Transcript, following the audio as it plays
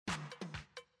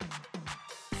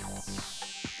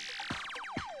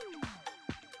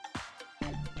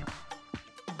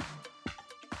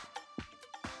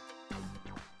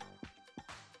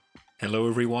Hello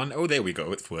everyone. Oh, there we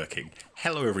go. It's working.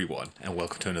 Hello everyone, and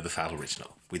welcome to another Foul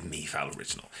Original with me, Foul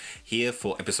Original, here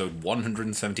for episode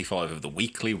 175 of the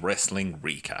weekly wrestling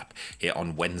recap. Here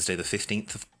on Wednesday, the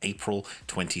 15th of April,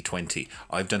 2020.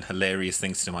 I've done hilarious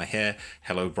things to my hair.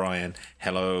 Hello, Brian.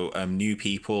 Hello, new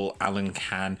people. Alan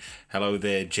Can. Hello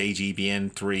there,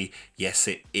 JGBN3. Yes,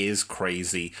 it is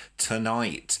crazy.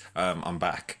 Tonight, I'm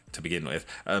back to begin with.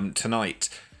 Tonight.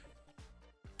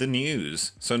 The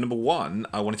news. So number one,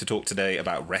 I wanted to talk today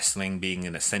about wrestling being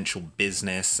an essential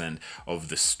business and of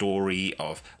the story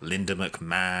of Linda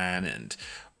McMahon and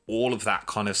all of that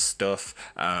kind of stuff.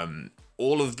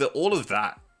 All of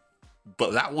that.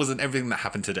 But that wasn't everything that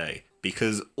happened today,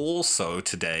 because also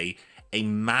today a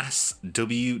mass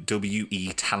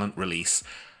WWE talent release.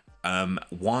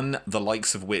 One the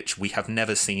likes of which we have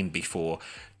never seen before.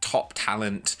 Top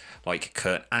talent like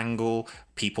Kurt Angle,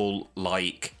 people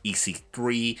like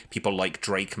EC3, people like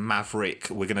Drake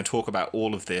Maverick. We're going to talk about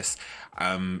all of this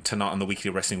tonight on the Weekly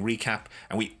Wrestling Recap.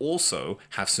 And we also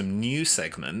have some new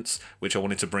segments which I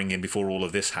wanted to bring in before all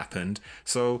of this happened.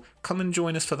 So come and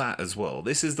join us for that as well.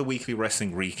 This is the Weekly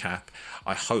Wrestling Recap.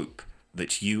 I hope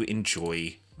that you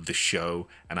enjoy the show,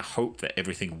 and I hope that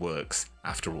everything works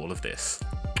after all of this.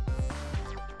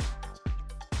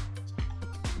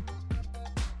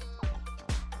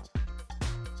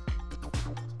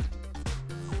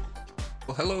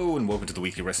 Well, hello and welcome to the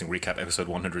Weekly Wrestling Recap, episode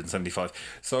 175.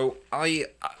 So I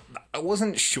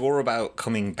wasn't sure about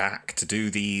coming back to do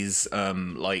these,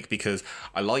 because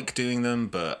I like doing them,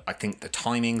 but I think the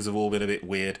timings have all been a bit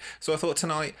weird. So I thought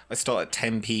tonight I start at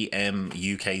 10 p.m.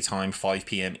 UK time, 5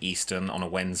 p.m. Eastern on a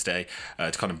Wednesday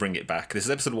to kind of bring it back. This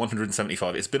is episode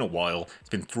 175. It's been a while. It's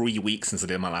been 3 weeks since I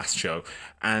did my last show,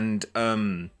 and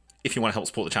if you want to help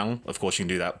support the channel, of course you can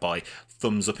do that by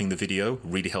thumbs upping the video.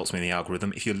 Really helps me in the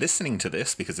algorithm. If you're listening to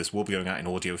this, because this will be going out in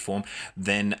audio form,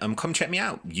 then come check me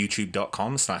out.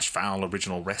 youtube.com/Foul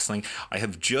Original Wrestling. I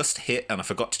have just hit, and I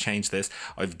forgot to change this,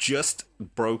 I've just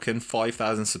broken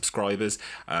 5,000 subscribers.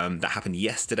 That happened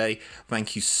yesterday.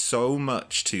 Thank you so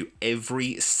much to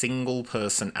every single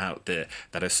person out there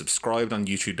that has subscribed on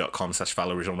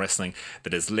youtube.com/Foul Original Wrestling,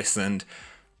 that has listened.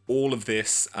 All of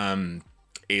this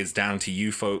is down to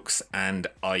you folks, and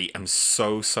I am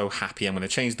so happy. I'm going to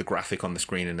change the graphic on the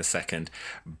screen in a second,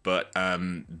 but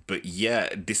yeah,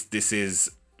 this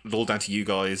is all down to you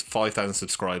guys. 5,000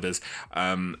 subscribers,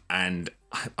 and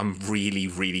I'm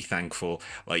really thankful.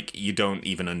 Like, you don't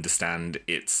even understand.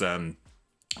 It's I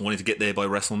wanted to get there by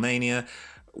WrestleMania.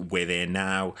 We're there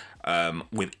now.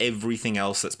 With everything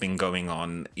else that's been going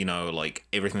on, like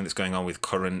everything that's going on with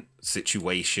current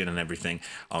situation and everything,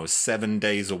 I was 7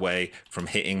 days away from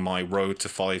hitting my road to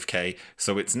 5k,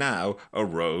 so it's now a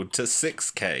road to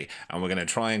 6k, and we're going to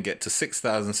try and get to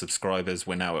 6,000 subscribers.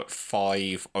 We're now at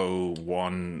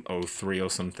 50103 or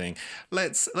something.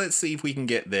 Let's see if we can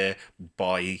get there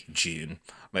by June.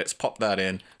 Let's pop that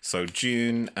in. So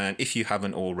June, and if you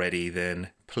haven't already,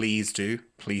 then please do.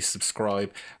 Please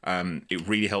subscribe. It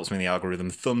really helps me in the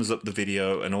algorithm. Thumbs up the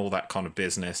video and all that kind of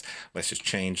business. Let's just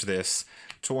change this.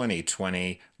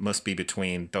 2020 must be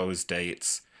between those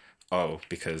dates. Oh,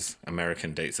 because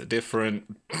American dates are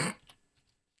different.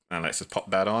 And let's just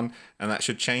pop that on, and that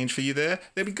should change for you there.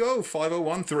 There we go,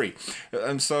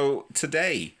 5013. So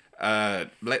today,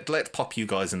 let's pop you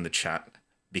guys in the chat,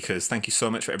 because thank you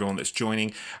so much for everyone that's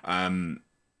joining.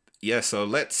 So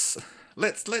let's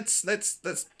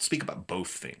speak about both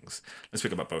things.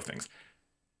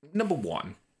 Number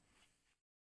one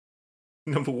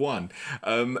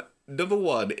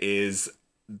is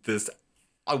this.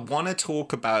 I want to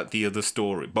talk about the other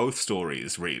story, both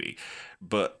stories really,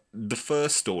 but the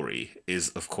first story is,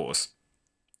 of course,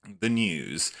 the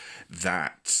news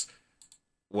that,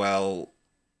 well,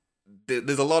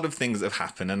 there's a lot of things that have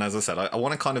happened, and as I said, I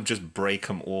want to kind of just break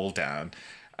them all down,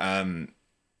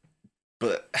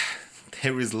 but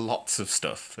there is lots of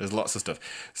stuff.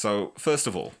 So first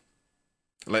of all,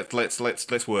 let's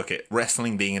work it.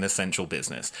 Wrestling being an essential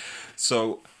business.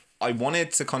 So I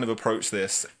wanted to kind of approach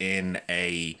this in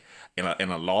a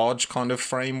large kind of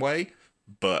frame way,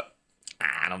 but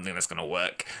I don't think that's going to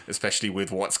work, especially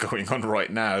with what's going on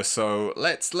right now. So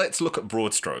let's look at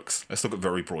broad strokes. Let's look at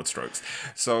very broad strokes.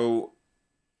 So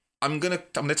I'm gonna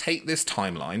take this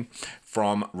timeline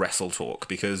from Wrestle Talk,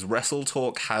 because Wrestle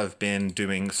Talk have been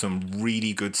doing some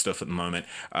really good stuff at the moment.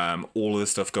 All of the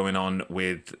stuff going on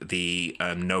with the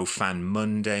No Fan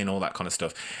Monday and all that kind of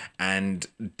stuff, and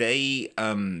they've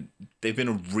been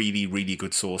a really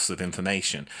good source of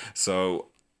information. So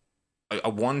I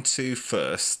want to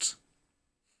first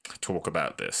talk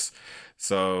about this.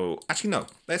 So actually, no.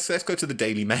 Let's go to the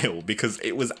Daily Mail because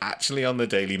it was actually on the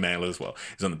Daily Mail as well.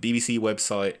 It was on the BBC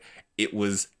website. It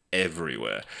was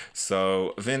everywhere.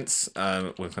 So Vince,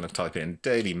 we're going to type in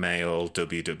Daily Mail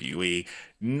WWE.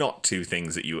 Not two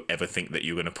things that you ever think that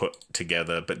you're going to put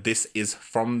together, but this is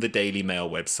from the Daily Mail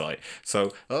website.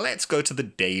 So let's go to the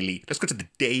Daily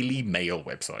Mail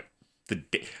website.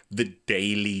 The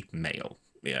Daily Mail.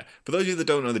 Yeah. For those of you that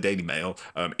don't know the Daily Mail,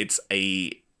 it's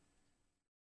a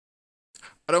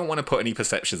I don't want to put any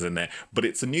perceptions in there, but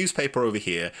it's a newspaper over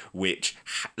here which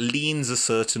leans a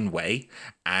certain way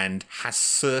and has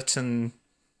certain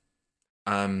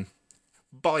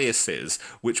biases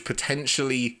which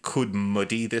potentially could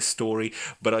muddy this story.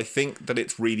 But I think that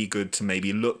it's really good to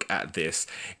maybe look at this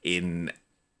in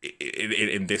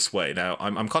this way. Now,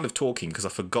 I'm kind of talking because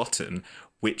I've forgotten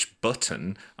which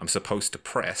button I'm supposed to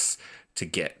press to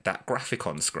get that graphic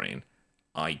on screen.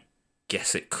 I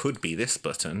guess it could be this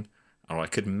button. Or I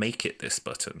could make it this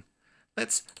button.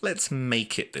 Let's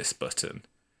make it this button.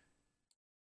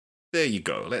 There you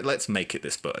go. Let's make it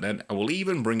this button, and I will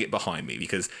even bring it behind me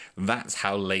because that's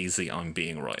how lazy I'm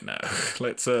being right now.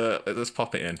 Let's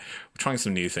pop it in. We're trying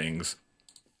some new things.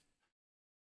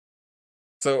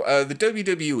 So the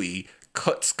WWE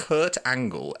cuts Kurt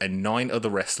Angle and 9 other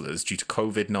wrestlers due to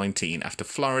COVID-19 after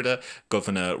Florida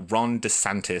Governor Ron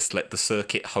DeSantis let the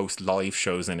circuit host live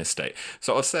shows in his state.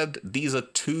 So I've said these are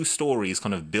 2 stories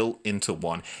kind of built into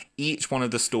one. Each one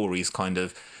of the stories kind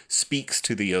of speaks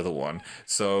to the other one.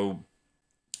 So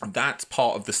that's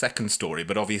part of the second story,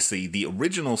 but obviously the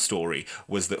original story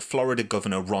was that Florida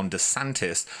Governor Ron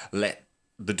DeSantis let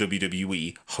the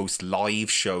WWE host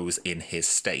live shows in his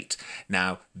state.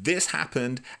 Now, this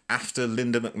happened after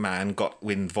Linda McMahon got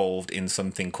involved in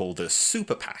something called a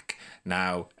super PAC.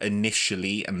 Now,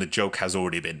 initially, and the joke has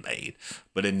already been made,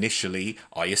 but initially,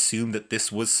 I assumed that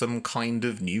this was some kind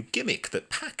of new gimmick that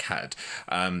PAC had,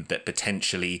 that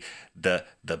potentially the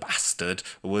bastard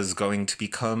was going to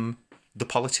become the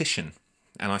politician.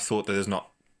 And I thought that there's not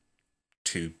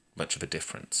too much of a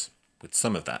difference with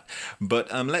some of that.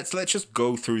 But let's just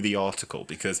go through the article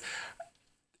because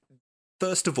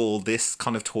first of all, this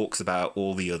kind of talks about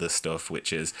all the other stuff,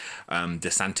 which is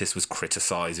DeSantis was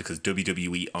criticized because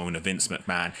WWE owner Vince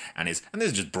McMahon and these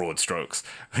are just broad strokes.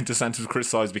 DeSantis was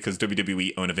criticized because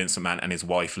WWE owner Vince McMahon and his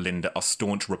wife Linda are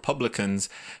staunch Republicans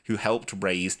who helped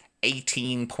raise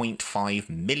 $18.5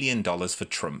 million for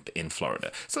Trump in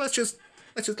Florida. So let's just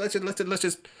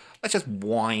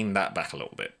wind that back a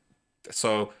little bit.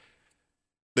 So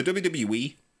the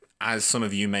WWE, as some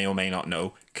of you may or may not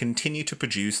know, continue to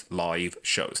produce live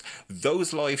shows.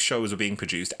 Those live shows are being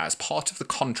produced as part of the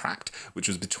contract, which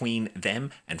was between them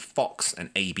and Fox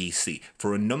and ABC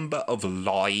for a number of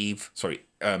ABC,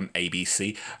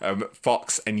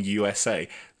 Fox and USA.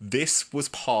 This was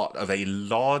part of a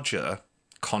larger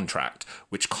contract,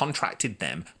 which contracted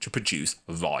them to produce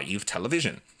live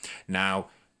television. Now,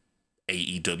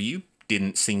 AEW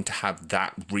didn't seem to have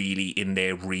that really in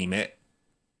their remit.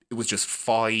 It was just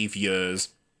 5 years,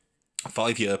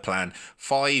 5-year plan,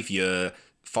 5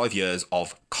 years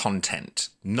of content,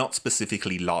 not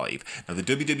specifically live. Now, the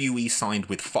WWE signed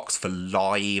with Fox for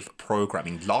live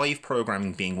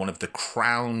programming being one of the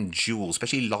crown jewels,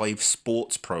 especially live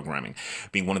sports programming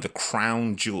being one of the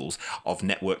crown jewels of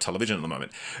network television at the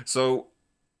moment. So,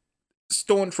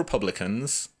 staunch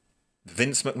Republicans,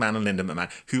 Vince McMahon and Linda McMahon,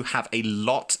 who have a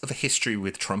lot of history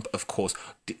with Trump, of course,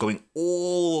 going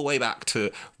all the way back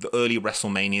to the early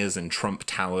WrestleManias and Trump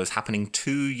Towers, happening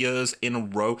 2 years in a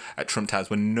row at Trump Towers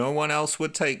when no one else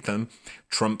would take them.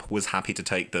 Trump was happy to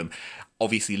take them.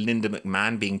 Obviously, Linda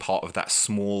McMahon being part of that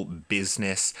small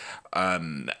business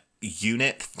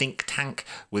unit, think tank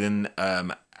within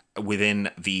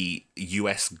the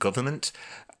US government,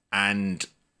 and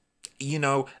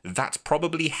that's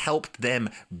probably helped them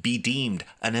be deemed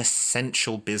an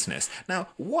essential business. Now,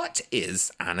 what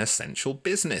is an essential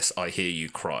business, I hear you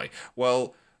cry?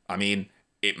 Well, I mean,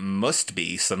 it must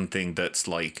be something that's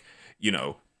like,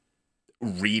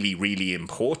 really, really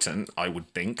important, I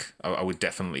would think. I would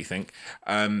definitely think.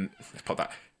 Let's put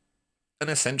that. An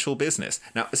essential business.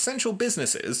 Now, essential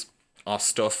businesses are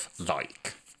stuff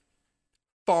like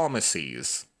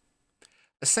pharmacies.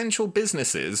 Essential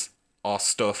businesses are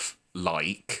stuff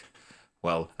like,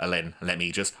 well, Ellen, let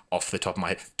me just off the top of my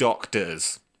head,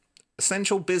 doctors.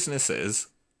 Essential businesses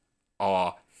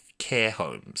are care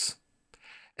homes.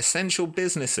 Essential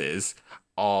businesses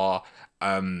are,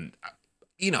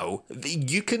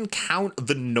 you can count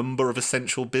the number of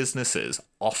essential businesses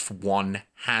off one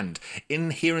hand.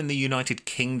 Here in the United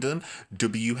Kingdom,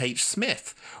 WH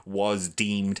Smith was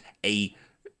deemed a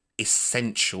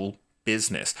essential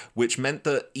business, which meant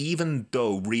that even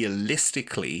though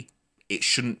realistically it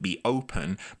shouldn't be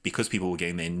open, because people were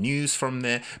getting their news from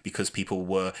there, because people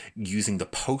were using the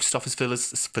post office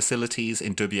facilities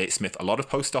in W.H. Smith. A lot of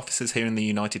post offices here in the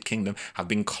United Kingdom have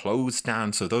been closed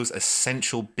down, so those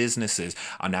essential businesses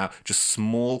are now just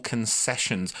small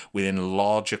concessions within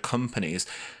larger companies.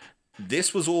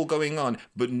 This was all going on,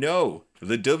 but no,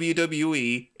 the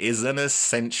WWE is an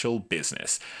essential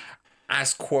business.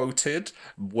 As quoted,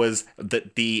 was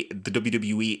that the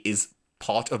WWE is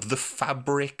part of the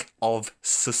fabric of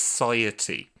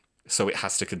society, so it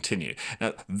has to continue.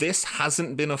 Now, this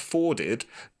hasn't been afforded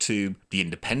to the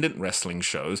independent wrestling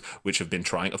shows, which have been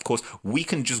trying. Of course, we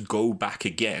can just go back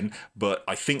again, but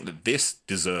I think that this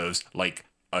deserves, like,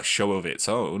 a show of its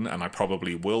own, and I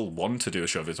probably will want to do a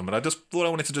show of its own, but I just thought I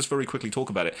wanted to just very quickly talk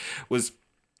about it. Was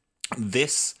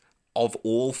this, of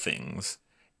all things,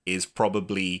 is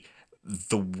probably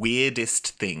the weirdest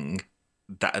thing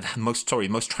that most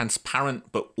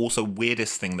transparent but also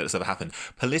weirdest thing that has ever happened.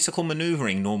 Political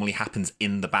maneuvering normally happens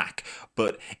in the back,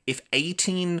 but if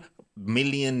 $18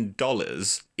 million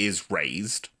is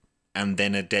raised and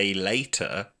then a day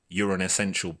later you're an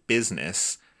essential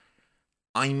business,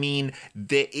 I mean,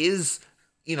 there is,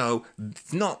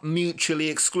 it's not mutually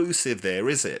exclusive there,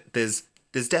 is it? There's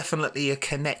definitely a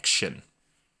connection.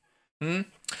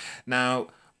 Now,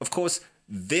 of course,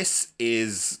 this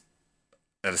is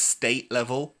at a state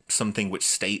level, something which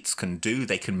states can do.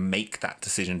 They can make that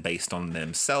decision based on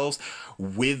themselves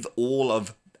with all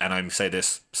of, and I say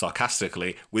this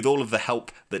sarcastically, with all of the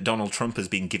help that Donald Trump has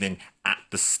been giving at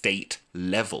the state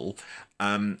level.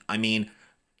 I mean,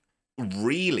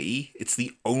 really, it's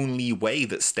the only way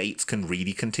that states can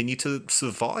really continue to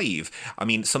survive. I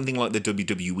mean, something like the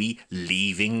WWE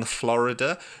leaving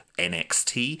Florida,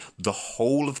 NXT, the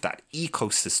whole of that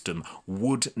ecosystem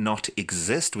would not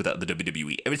exist without the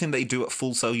WWE. Everything they do at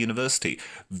Full Sail University,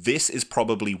 this is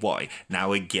probably why.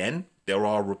 Now, again, there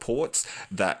are reports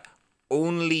that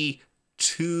only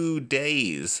 2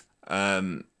 days,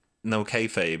 no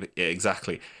kayfabe, yeah,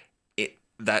 exactly,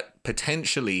 that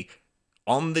potentially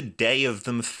on the day of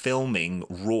them filming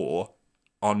Raw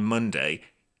on Monday,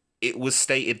 it was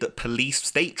stated that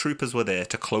state troopers were there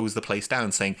to close the place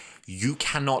down, saying, you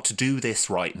cannot do this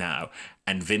right now.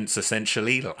 And Vince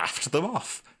essentially laughed them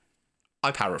off.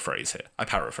 I paraphrase.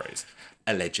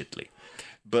 Allegedly.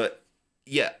 But,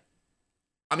 yeah.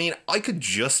 I mean, I could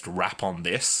just rap on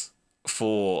this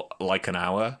for like an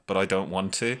hour, but I don't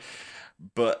want to.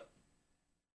 But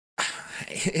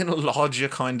in a larger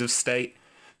kind of state,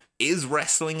 is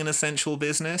wrestling an essential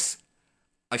business?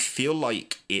 I feel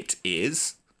like it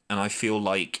is. And I feel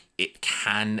like it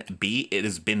can be. It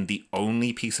has been the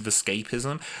only piece of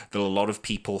escapism that a lot of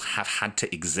people have had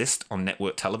to exist on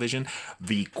network television.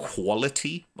 The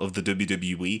quality of the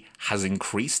WWE has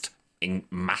increased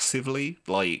massively.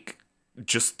 Like,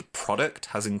 just the product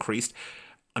has increased.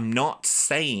 I'm not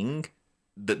saying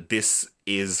that this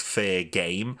is fair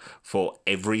game for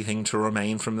everything to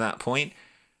remain from that point,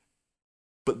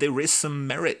 but there is some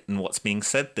merit in what's being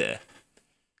said there.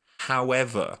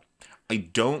 However, I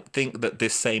don't think that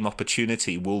this same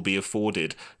opportunity will be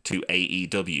afforded to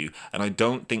AEW, and I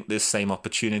don't think this same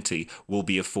opportunity will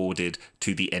be afforded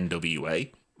to the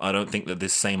NWA. I don't think that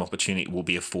this same opportunity will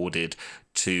be afforded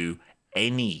to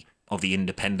any of the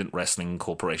independent wrestling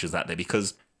corporations out there,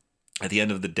 because at the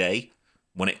end of the day,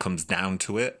 when it comes down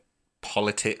to it,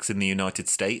 politics in the United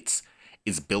States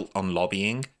is built on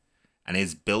lobbying and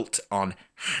is built on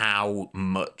how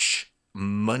much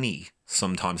money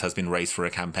sometimes has been raised for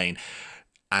a campaign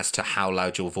as to how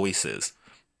loud your voice is.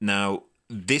 Now,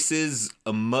 this is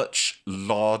a much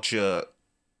larger...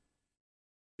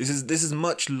 This is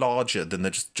much larger than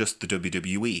just the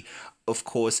WWE. Of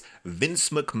course, Vince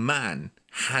McMahon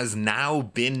has now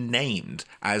been named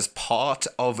as part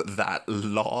of that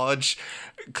large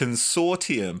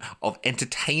consortium of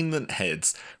entertainment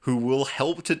heads who will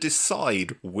help to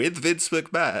decide with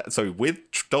with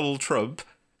Donald Trump,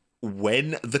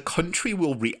 when the country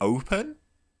will reopen.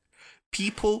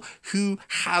 People who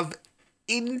have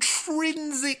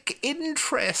intrinsic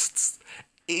interests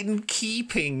in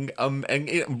keeping and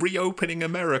in reopening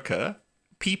America,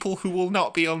 people who will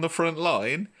not be on the front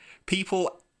line,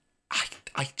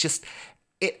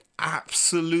 it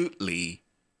absolutely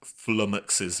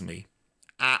flummoxes me.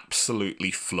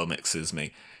 Absolutely flummoxes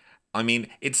me. I mean,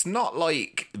 it's not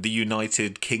like the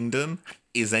United Kingdom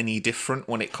is any different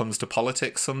when it comes to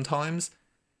politics sometimes.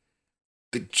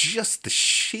 But just the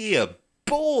sheer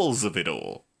balls of it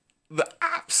all. The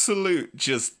absolute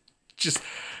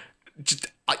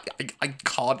I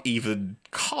can't even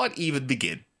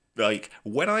begin. Like,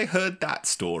 when I heard that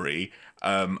story,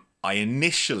 I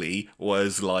initially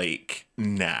was like,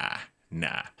 nah.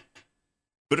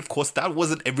 But of course, that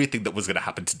wasn't everything that was going to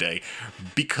happen today,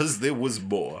 because there was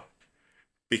more.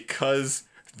 Because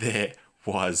there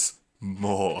was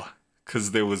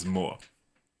more.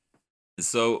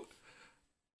 So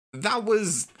that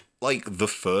was like the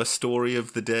first story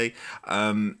of the day.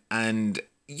 And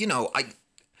you know,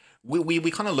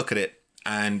 we kind of look at it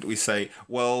and we say,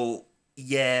 well,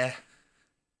 yeah,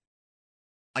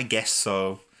 I guess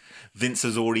so. Vince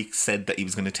has already said that he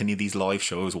was going to continue these live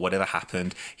shows or whatever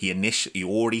happened. He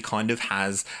already kind of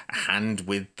has a hand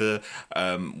with the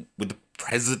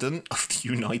president of the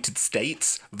United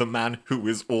States, the man who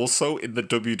is also in the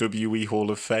WWE Hall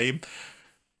of Fame.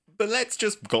 But let's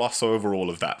just gloss over all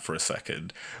of that for a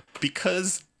second,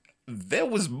 because there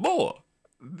was more.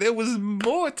 There was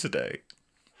more today.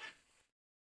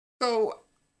 So,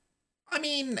 I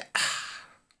mean,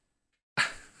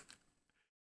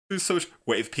 so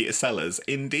wait, Peter Sellers,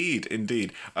 indeed.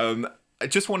 I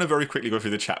just want to very quickly go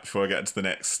through the chat before I get into the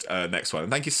next one.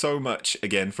 And thank you so much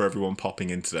again for everyone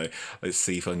popping in today. Let's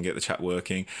see if I can get the chat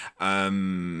working.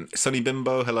 Sunny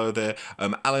Bimbo, hello there.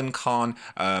 Alan Khan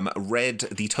read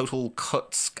the total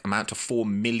cuts amount to $4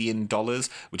 million,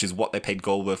 which is what they paid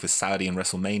Goldberg for Saudi and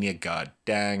WrestleMania. God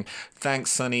dang.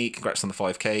 Thanks, Sunny. Congrats on the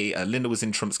 5K. Linda was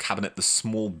in Trump's cabinet, the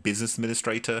small business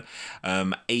administrator.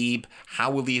 Abe,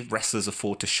 how will the wrestlers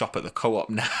afford to shop at the co-op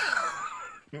now?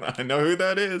 I know who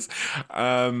that is.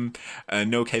 No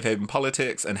kayfabe in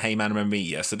politics. And hey man, remember me?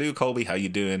 Yes, I do. Colby, how you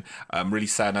doing? I'm really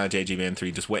sad now.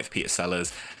 JGBN3, just wait for Peter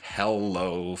Sellers.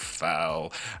 Hello,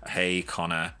 Foul. Hey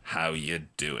Connor, how you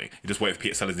doing? You just wait for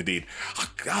Peter Sellers, indeed.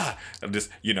 Oh God, I'm just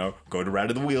going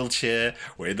around in the wheelchair.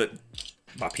 Where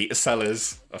my Peter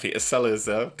Sellers. Do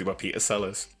my Peter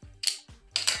Sellers.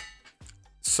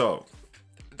 So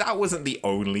that wasn't the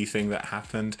only thing that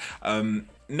happened.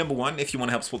 Number one, if you want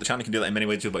to help support the channel, you can do that in many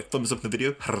ways. Do it by thumbs up the video.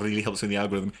 It really helps with the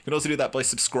algorithm. You can also do that by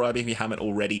subscribing if you haven't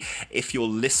already. If you're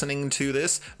listening to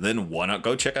this, then why not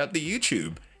go check out the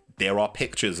YouTube? There are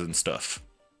pictures and stuff.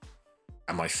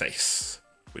 And my face,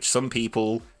 which some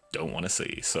people don't want to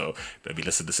see. So maybe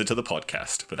listen to the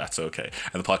podcast, but that's okay.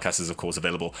 And the podcast is, of course,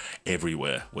 available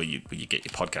everywhere where you get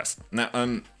your podcast. Now,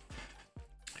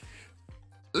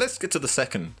 let's get to the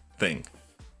second thing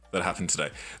that happened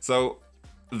today. So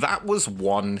that was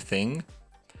one thing.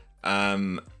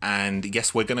 And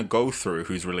yes, we're going to go through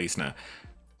who's released now.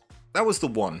 That was the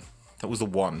one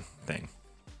thing.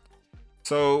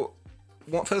 So,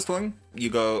 first one, you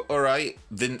go, all right,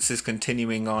 Vince is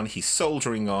continuing on. He's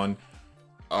soldiering on.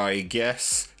 I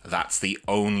guess that's the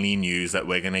only news that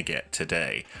we're going to get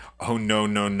today. Oh,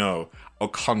 no. Au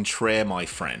contraire, my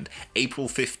friend. April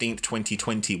 15th,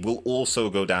 2020 will also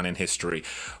go down in history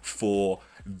for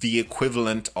the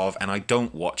equivalent of, and I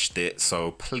don't watch it, so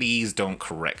please don't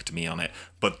correct me on it,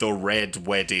 but the Red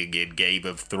Wedding in Game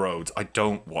of Thrones. I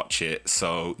don't watch it,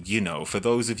 so, for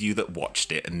those of you that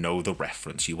watched it and know the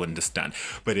reference, you understand.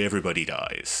 But everybody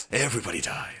dies.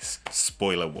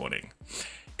 Spoiler warning.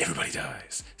 Everybody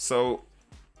dies. So,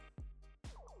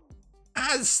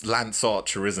 as Lance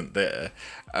Archer isn't there,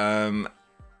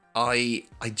 I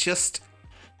just...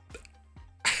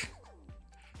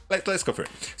 Let's go through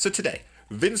it. So today,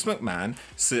 Vince McMahon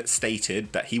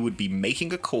stated that he would be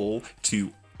making a call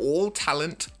to all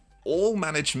talent, all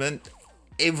management,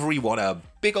 everyone, a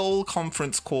big old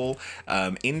conference call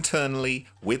internally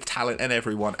with talent and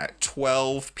everyone at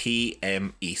 12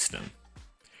 p.m. Eastern,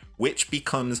 which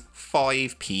becomes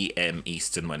 5 p.m.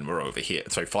 Eastern when we're over here.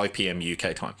 Sorry, 5 p.m.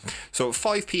 UK time. So at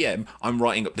 5 p.m., I'm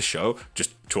writing up the show,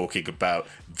 just talking about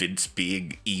Vince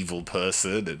being evil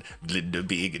person and Linda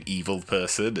being an evil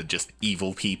person and just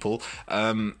evil people.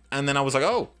 And then I was like,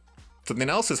 oh, something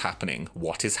else is happening.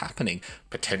 What is happening?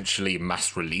 Potentially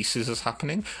mass releases is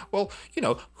happening. Well,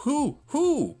 who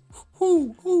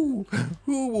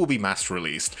will be mass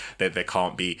released? There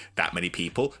can't be that many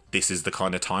people. This is the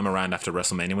kind of time around after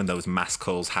WrestleMania when those mass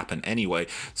calls happen anyway.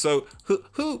 So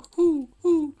who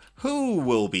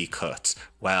will be cut?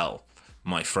 Well,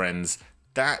 my friends,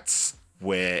 that's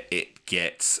where it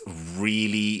gets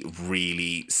really,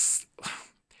 really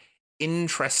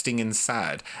interesting and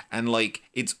sad. And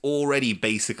it's already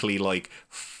basically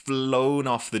flown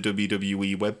off the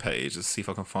WWE webpage. Let's see if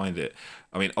I can find it.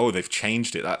 I mean, they've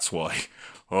changed it, that's why.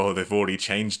 They've already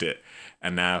changed it.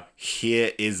 And now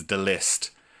here is the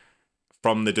list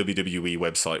from the WWE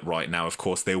website right now. Of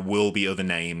course, there will be other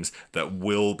names that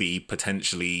will be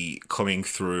potentially coming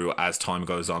through as time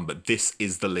goes on, but this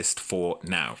is the list for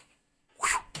now.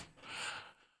 Whew.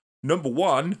 Number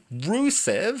one,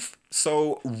 Rusev.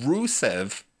 So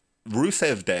Rusev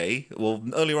Day. Well,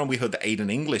 earlier on we heard that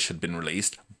Aiden English had been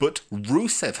released, But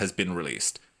Rusev has been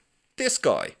released. This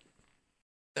guy,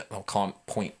 I can't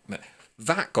point,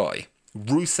 that guy,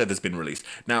 Rusev has been released.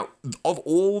 Now, of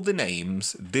all the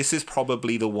names, this is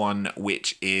probably the one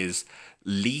which is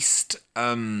least,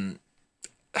 like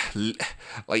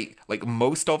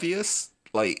most obvious,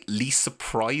 like least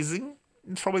surprising,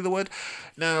 is probably the word.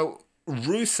 Now,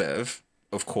 Rusev,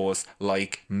 of course,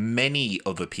 like many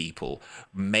other people,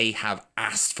 may have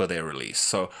asked for their release.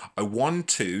 So I want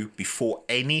to, before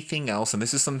anything else, and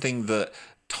this is something that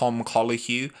Tom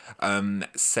Colahue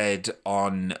said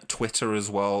on Twitter as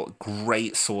well,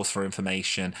 great source for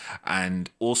information, and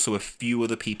also a few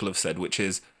other people have said, which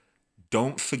is,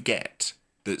 don't forget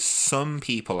that some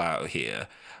people out here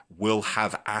will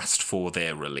have asked for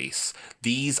their release.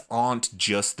 These aren't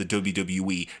just the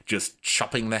WWE just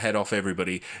chopping the head off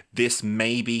everybody. This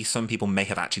may be, some people may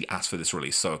have actually asked for this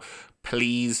release. So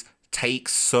please take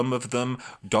some of them.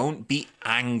 Don't be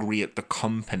angry at the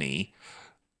company.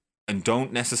 And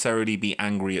don't necessarily be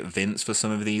angry at Vince for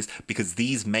some of these, because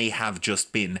these may have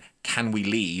just been, can we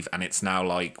leave? And it's now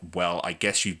like, well, I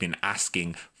guess you've been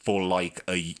asking for like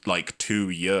 2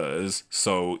 years.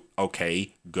 So,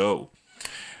 okay, go.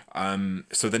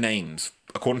 So the names,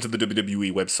 according to the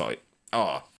WWE website,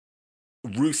 are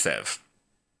Rusev,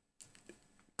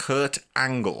 Kurt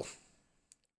Angle,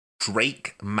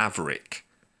 Drake Maverick,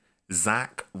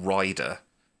 Zack Ryder,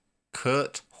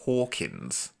 Kurt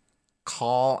Hawkins,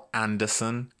 Carl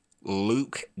Anderson,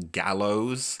 Luke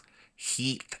Gallows,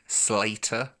 Heath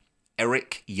Slater,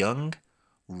 Eric Young,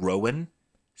 Rowan,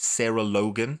 Sarah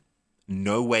Logan,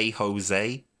 No Way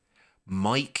Jose,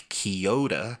 Mike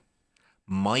Chioda,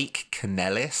 Mike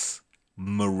Kanellis,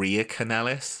 Maria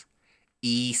Kanellis,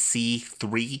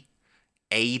 EC3,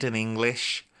 Aiden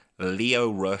English,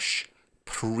 Leo Rush,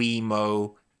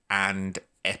 Primo, and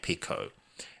Epico.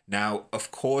 Now, of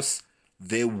course,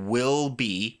 there will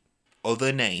be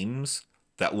other names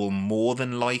that will more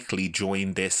than likely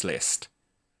join this list.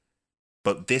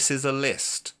 But this is a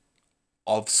list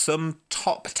of some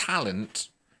top talent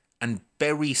and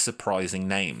very surprising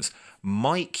names.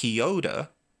 Mike Chioda,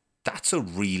 that's a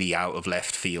really out of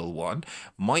left field one.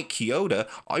 Mike Chioda,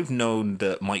 I've known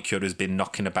that Mike Chioda has been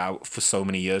knocking about for so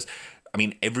many years. I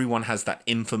mean, everyone has that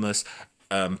infamous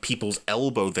people's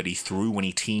elbow that he threw when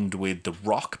he teamed with The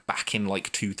Rock back in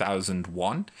like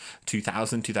 2001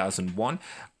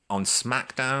 on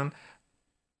SmackDown.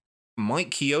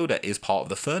 Mike Chioda is part of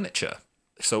the furniture.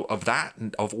 So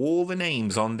of all the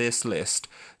names on this list,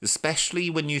 especially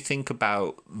when you think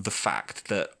about the fact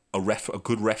that a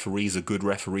good referee is a good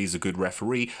referee is a good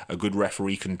referee. A good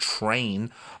referee can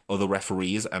train other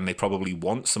referees, and they probably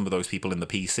want some of those people in the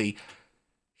PC.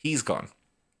 He's gone.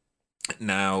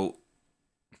 Now,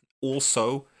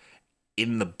 also,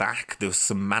 in the back, there was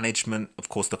some management. Of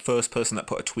course, the first person that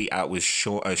put a tweet out was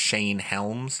Shane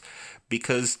Helms,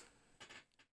 because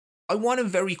I want to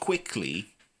very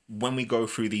quickly, when we go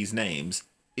through these names,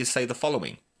 is say the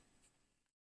following.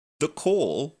 The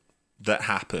call that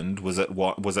happened was at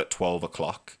 12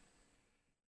 o'clock.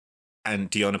 And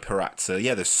Deonna Purrazzo.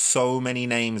 Yeah, there's so many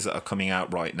names that are coming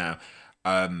out right now.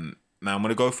 Now, I'm going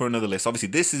to go for another list. Obviously,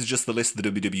 this is just the list the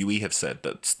WWE have said,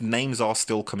 but names are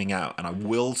still coming out, and I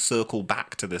will circle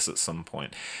back to this at some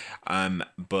point.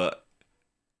 But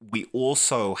we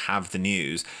also have the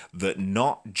news that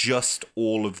not just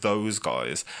all of those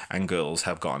guys and girls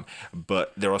have gone,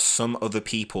 but there are some other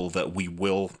people that we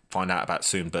will find out about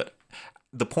soon. But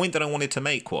the point that I wanted to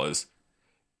make was,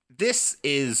 this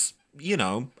is,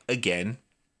 again,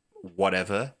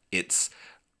 whatever. It's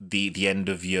the end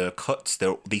of year cuts.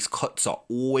 These cuts are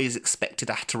always expected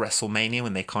after WrestleMania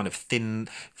when they kind of thin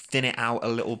it out a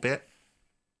little bit.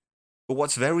 But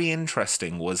what's very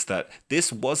interesting was that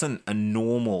this wasn't a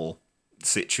normal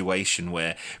situation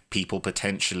where people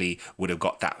potentially would have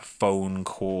got that phone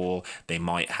call. They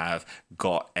might have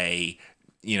got a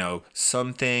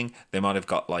something. They might have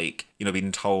got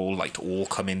been told to all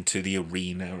come into the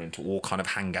arena and to all kind of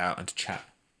hang out and to chat.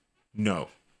 No.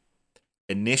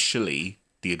 Initially,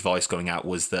 the advice going out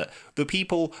was that the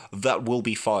people that will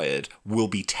be fired will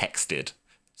be texted.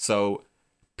 So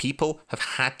people have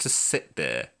had to sit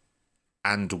there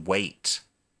and wait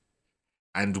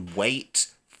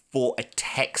for a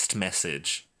text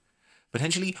message.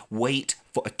 Potentially wait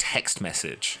for a text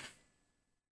message.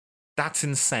 That's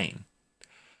insane.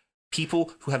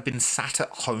 People who have been sat at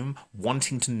home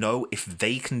wanting to know if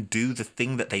they can do the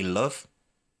thing that they love?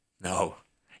 No.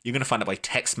 You're going to find out by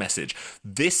text message.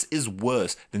 This is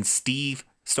worse than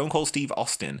Stone Cold Steve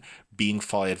Austin being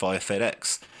fired via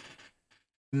FedEx.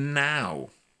 Now,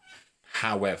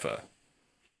 however,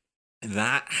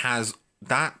 that has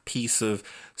that piece of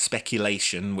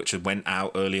speculation, which went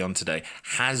out early on today,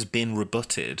 has been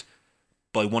rebutted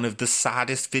by one of the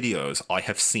saddest videos I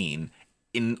have seen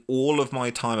in all of my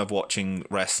time of watching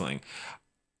wrestling.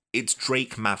 It's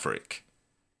Drake Maverick.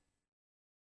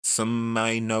 Some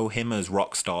may know him as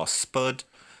Rockstar Spud.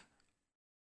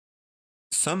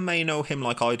 Some may know him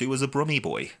like I do as a Brummy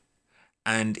Boy.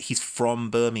 And he's from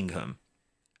Birmingham.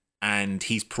 And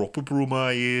he's proper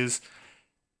Brummy is.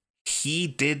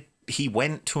 He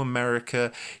went to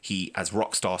America, as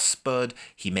Rockstar Spud,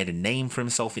 he made a name for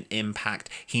himself in Impact.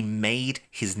 He made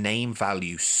his name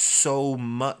value so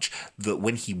much that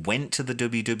when he went to the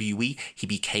WWE, he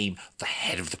became the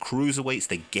head of the cruiserweights.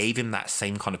 They gave him that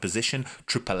same kind of position.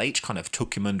 Triple H kind of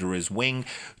took him under his wing,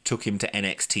 took him to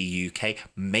NXT UK,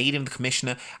 made him the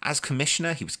commissioner. As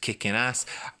commissioner, he was kicking ass.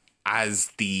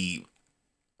 As the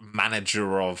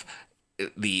manager of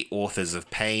the Authors of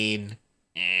Pain,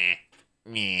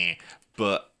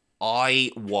 but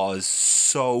I was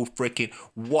so freaking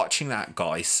watching that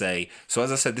guy say, so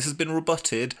as I said, this has been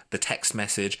rebutted, the text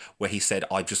message where he said,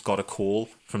 I've just got a call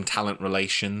from talent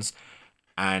relations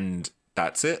and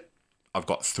that's it. I've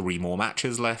got 3 more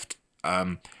matches left.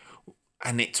 And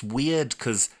it's weird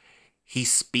because he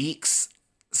speaks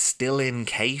still in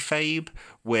kayfabe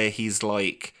where he's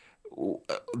like,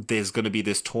 there's going to be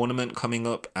this tournament coming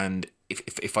up and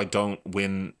if I don't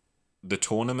win the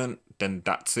tournament, then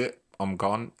that's it. I'm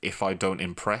gone. If I don't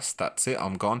impress, that's it.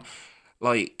 I'm gone.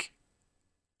 Like,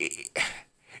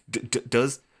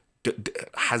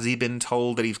 has he been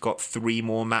told that he's got 3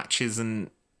 more matches and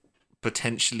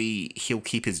potentially he'll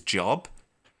keep his job?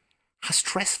 How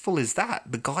stressful is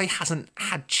that? The guy hasn't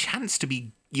had chance to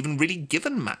be even really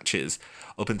given matches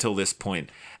up until this point.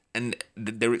 And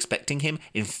they're expecting him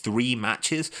in 3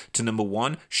 matches to, number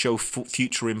one, show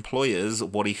future employers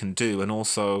what he can do. And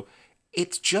also,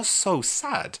 it's just so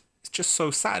sad. It's just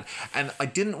so sad. And I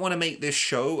didn't want to make this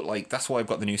show, like, that's why I've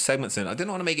got the new segments in. I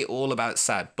didn't want to make it all about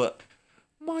sad, but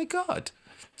my God.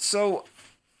 So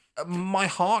my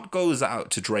heart goes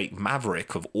out to Drake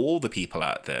Maverick of all the people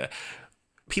out there.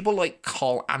 People like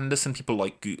Carl Anderson, people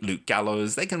like Luke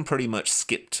Gallows, they can pretty much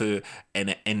skip to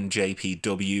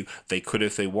NJPW. They could,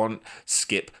 if they want,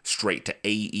 skip straight to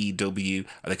AEW.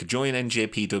 They could join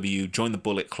NJPW, join the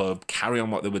Bullet Club, carry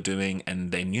on what they were doing,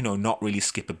 and then, not really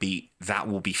skip a beat. That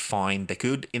will be fine. They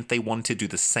could, if they wanted, do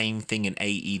the same thing in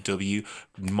AEW,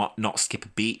 not skip a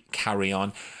beat, carry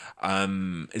on.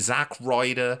 Zack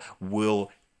Ryder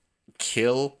will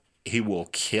kill. He will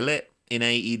kill it in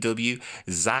AEW.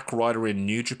 Zack Ryder in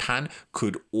New Japan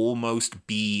could almost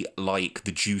be like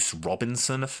the Juice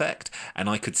Robinson effect, and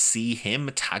I could see him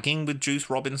tagging with Juice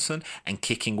Robinson and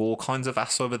kicking all kinds of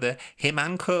ass over there. Him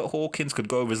and Kurt Hawkins could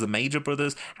go over as the Major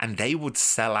Brothers, and they would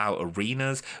sell out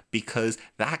arenas because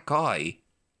that guy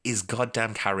is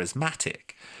goddamn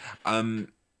charismatic.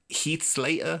 Heath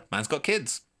Slater, man's got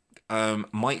kids.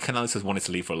 Mike Kanellis has wanted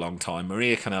to leave for a long time.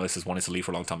 Maria Kanellis has wanted to leave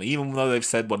for a long time. Even though they've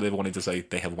said what they've wanted to say,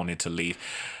 they have wanted to leave.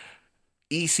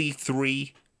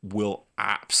 EC3 will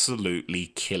absolutely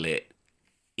kill it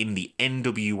in the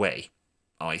NWA,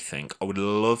 I think. I would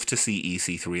love to see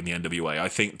EC3 in the NWA. I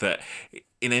think that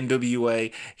in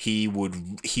NWA, he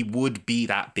would be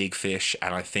that big fish,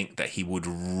 and I think that he would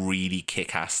really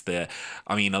kick ass there.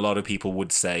 I mean, a lot of people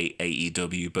would say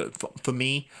AEW, but for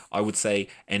me, I would say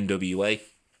NWA.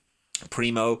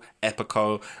 Primo,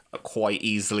 Epico, quite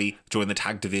easily join the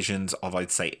tag divisions of,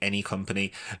 I'd say, any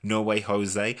company. No Way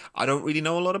Jose, I don't really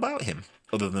know a lot about him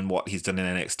other than what he's done in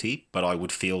NXT, but I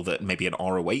would feel that maybe an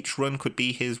ROH run could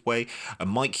be his way. And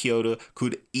Mike Chioda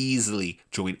could easily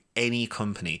join any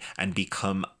company and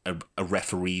become a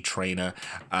referee trainer.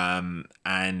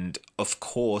 And of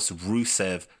course,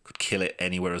 Rusev could kill it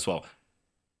anywhere as well.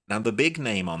 Now, the big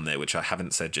name on there, which I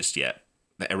haven't said just yet,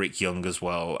 Eric Young as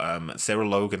well, Sarah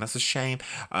Logan, that's a shame,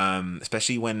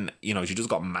 especially when, she just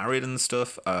got married and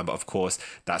stuff, but of course,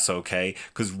 that's okay,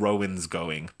 because Rowan's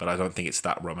going, but I don't think it's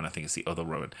that Rowan, I think it's the other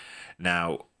Rowan.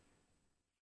 Now,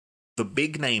 the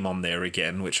big name on there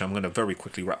again, which I'm going to very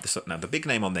quickly wrap this up now, the big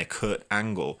name on there, Kurt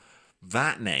Angle,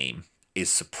 that name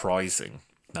is surprising.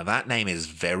 Now, that name is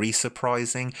very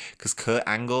surprising because Kurt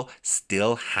Angle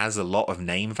still has a lot of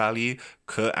name value.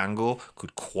 Kurt Angle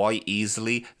could quite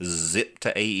easily zip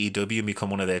to AEW and become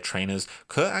one of their trainers.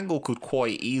 Kurt Angle could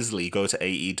quite easily go to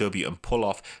AEW and pull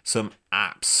off some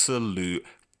absolute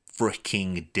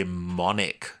freaking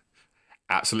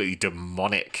absolutely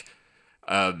demonic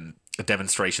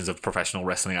demonstrations of professional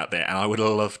wrestling out there. And I would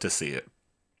love to see it.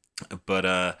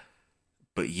 But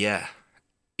yeah,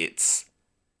 it's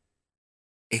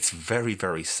very,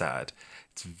 very sad.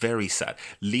 It's It's very sad.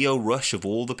 Lio Rush, of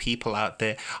all the people out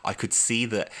there, I could see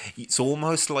that it's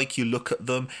almost like you look at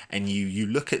them and you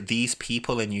look at these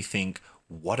people and you think,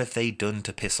 what have they done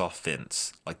to piss off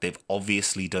Vince? Like, they've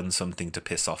obviously done something to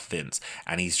piss off Vince,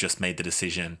 and he's just made the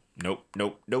decision, nope,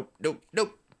 nope, nope, nope,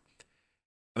 nope.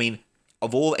 I mean,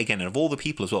 of all the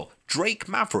people as well, Drake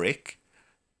Maverick,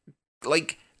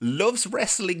 like, loves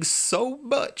wrestling so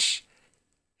much.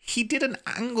 He did an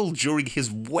angle during his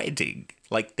wedding.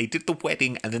 Like, they did the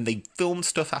wedding and then they filmed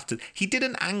stuff after. He did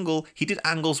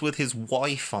angles with his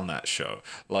wife on that show.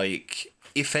 Like,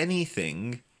 if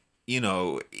anything,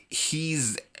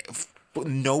 he's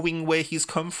knowing where he's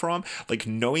come from, like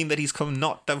knowing that he's come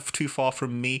not too far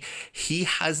from me. He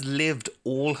has lived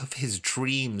all of his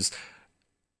dreams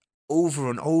over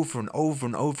and over and over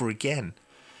and over again.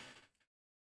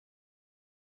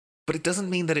 But it doesn't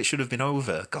mean that it should have been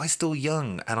over. Guy's still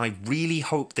young, and I really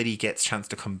hope that he gets a chance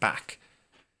to come back.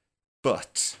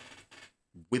 But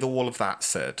with all of that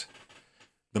said,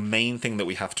 the main thing that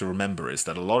we have to remember is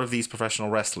that a lot of these professional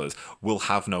wrestlers will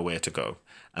have nowhere to go.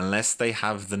 Unless they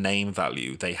have the name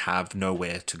value, they have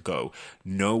nowhere to go.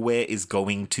 Nowhere is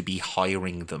going to be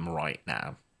hiring them right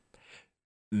now.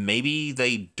 Maybe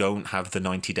they don't have the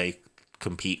 90-day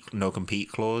no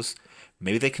compete clause.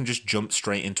 Maybe they can just jump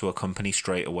straight into a company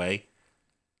straight away.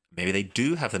 Maybe they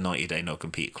do have the 90-day no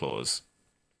compete clause.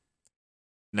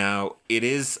 Now, it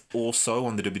is also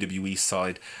on the WWE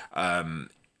side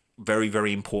very,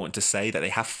 very important to say that they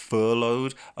have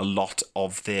furloughed a lot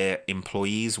of their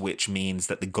employees, which means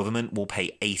that the government will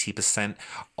pay 80%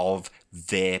 of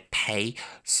their pay.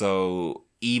 So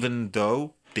even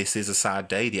though this is a sad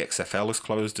day, the XFL is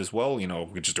closed as well. We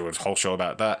could just do a whole show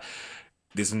about that.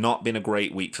 There's not been a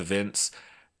great week for Vince.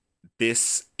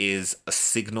 This is a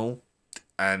signal,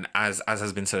 and as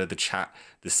has been said in the chat,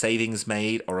 the savings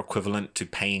made are equivalent to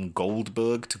paying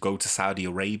Goldberg to go to Saudi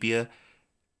Arabia.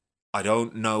 I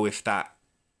don't know if that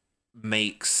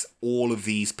makes all of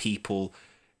these people,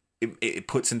 it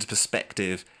puts into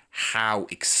perspective how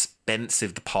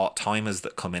expensive the part-timers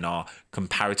that come in are,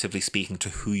 comparatively speaking to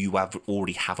who you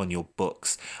already have on your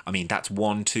books. I mean, that's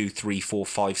 1, 2, 3, 4,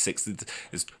 5, 6,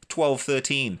 there's 12,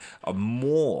 13 or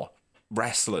more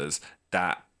wrestlers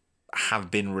that have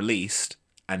been released,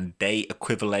 and they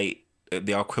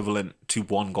are equivalent to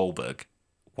one Goldberg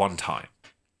one time.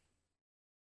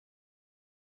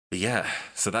 But yeah,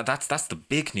 so that's the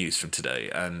big news from today,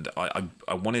 and I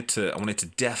wanted to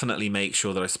definitely make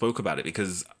sure that I spoke about it,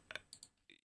 because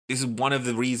this is one of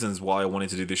the reasons why I wanted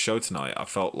to do this show tonight. I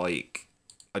felt like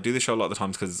I do this show a lot of the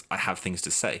times because I have things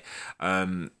to say.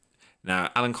 Now,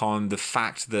 Alan Khan, the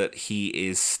fact that he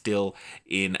is still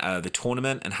in the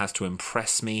tournament and has to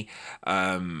impress me,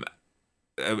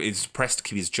 is pressed to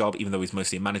keep his job, even though he's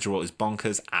mostly a manager role, is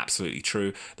bonkers. Absolutely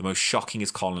true. The most shocking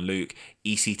is Colin Luke.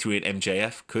 EC3 and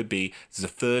MJF could be. This is the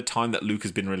third time that Luke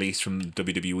has been released from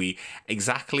WWE.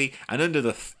 Exactly. And under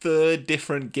the third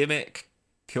different gimmick.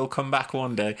 He'll come back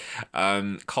one day.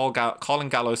 Colin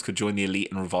Gallows could join the Elite,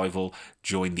 and Revival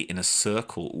join the Inner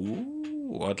Circle.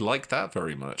 Ooh, I'd like that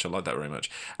very much.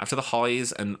 After the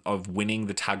highs and of winning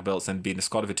the tag belts and being a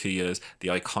Scot for 2 years, the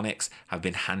Iconics have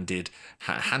been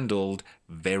handled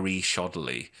very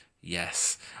shoddily.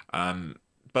 Yes.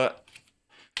 But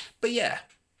yeah,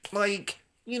 like,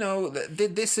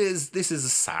 this is a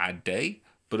sad day.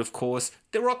 But of course,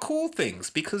 there are cool things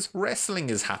because wrestling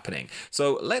is happening.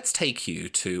 So let's take you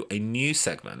to a new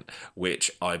segment,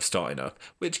 which I've started up,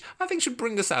 which I think should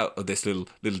bring us out of this little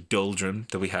doldrum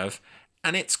that we have.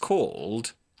 And it's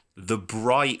called The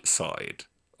Bright Side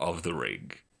of the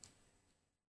Ring.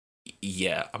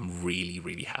 Yeah, I'm really,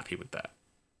 really happy with that.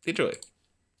 Enjoy.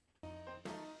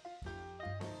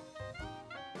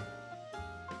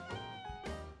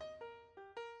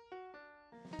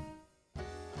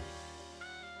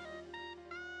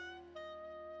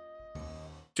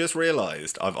 Just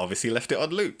realised I've obviously left it on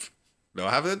loop. No,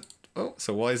 I haven't. Oh,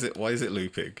 so why is it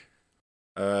looping?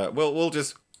 We'll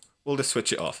just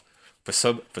switch it off. For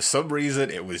some reason,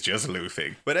 it was just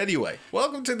looping. But anyway,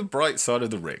 welcome to The Bright Side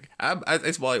of the Ring.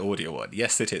 It's my audio one.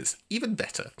 Yes, it is. Even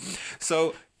better.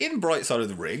 So in Bright Side of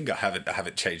the Ring, I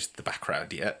haven't changed the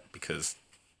background yet because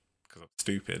I'm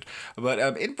stupid.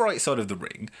 But in Bright Side of the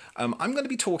Ring, I'm going to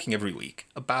be talking every week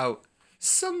about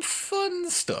some fun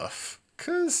stuff,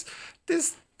 because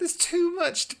there's too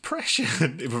much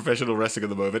depression in professional wrestling at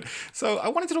the moment. So I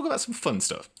wanted to talk about some fun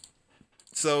stuff.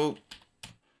 So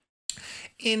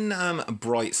in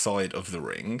Bright Side of the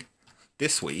Ring,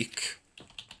 this week,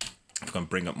 I'm going to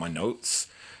bring up my notes,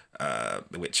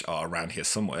 which are around here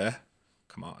somewhere.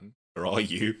 Come on, where are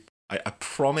you? I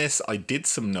promise I did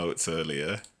some notes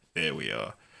earlier. There we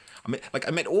are.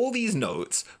 I made all these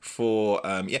notes for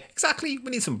yeah, exactly.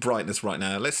 We need some brightness right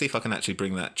now. Let's see if I can actually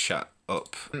bring that chat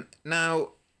up. Now,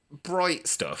 bright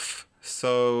stuff.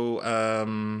 So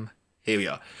here we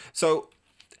are. So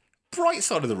bright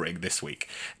side of the ring this week.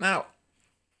 Now,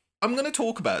 I'm going to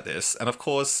talk about this, and of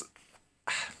course,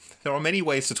 there are many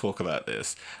ways to talk about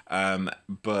this.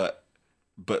 But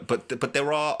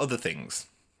there are other things.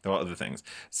 There are other things.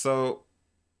 So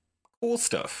cool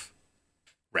stuff.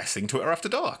 Wrestling Twitter After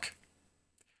Dark.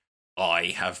 I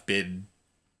have been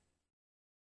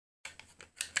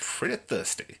pretty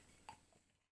thirsty.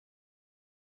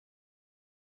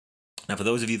 Now, for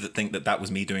those of you that think that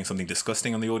was me doing something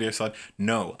disgusting on the audio side,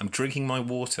 no, I'm drinking my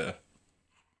water.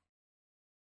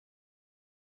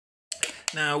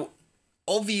 Now,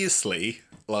 obviously,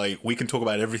 like, we can talk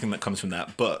about everything that comes from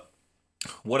that, but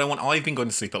I've been going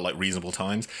to sleep at like reasonable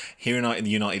times. Here in the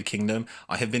United Kingdom,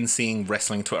 I have been seeing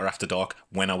Wrestling Twitter After Dark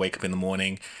when I wake up in the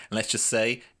morning. And let's just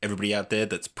say, everybody out there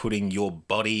that's putting your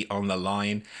body on the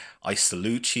line, I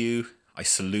salute you. I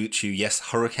salute you. Yes,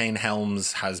 Hurricane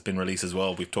Helms has been released as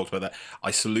well. We've talked about that.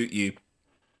 I salute you.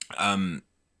 And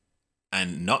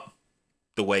not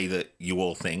the way that you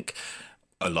all think.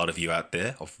 A lot of you out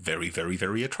there are very, very,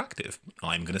 very attractive.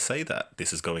 I'm going to say that.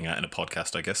 This is going out in a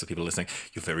podcast, I guess, so people are listening.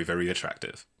 You're very, very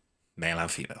attractive. Male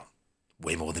and female.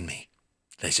 Way more than me.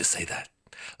 Let's just say that.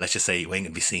 Let's just say you ain't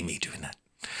going to be seeing me doing that.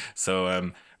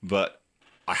 So, but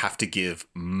I have to give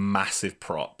massive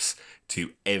props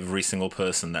to every single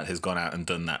person that has gone out and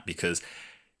done that, because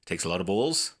it takes a lot of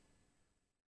balls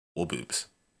or boobs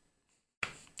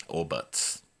or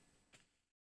butts.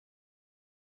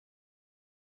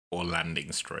 Or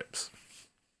landing strips.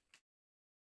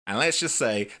 And let's just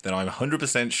say that I'm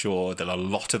 100% sure that a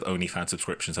lot of OnlyFans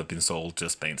subscriptions have been sold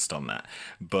just based on that.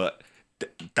 But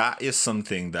that is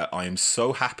something that I am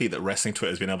so happy that Wrestling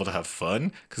Twitter has been able to have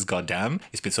fun, because goddamn,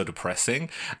 it's been so depressing.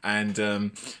 And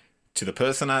to the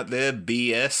person out there,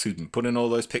 BS, who's been putting all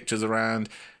those pictures around,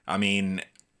 I mean,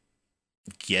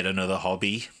 get another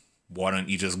hobby. Why don't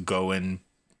you just go and,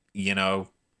 look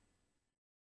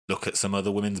at some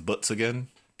other women's butts again?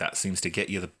 That seems to get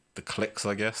you the clicks,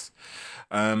 I guess.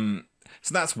 So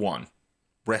that's one.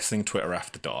 Wrestling Twitter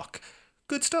After Dark.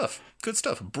 Good stuff. Good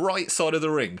stuff. Bright side of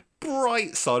the ring.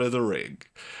 Bright side of the ring.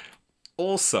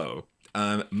 Also,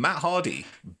 Matt Hardy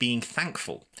being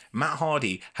thankful. Matt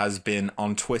Hardy has been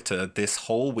on Twitter this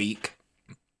whole week,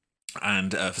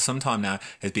 and for some time now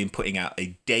has been putting out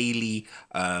a daily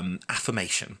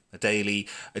affirmation, a daily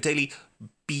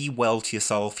be well to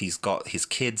yourself. He's got his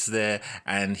kids there,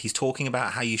 and he's talking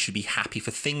about how you should be happy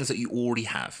for things that you already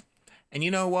have. And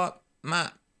you know what,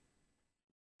 Matt?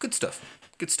 Good stuff.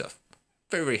 Good stuff.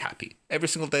 Very, very happy. Every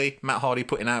single day, Matt Hardy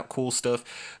putting out cool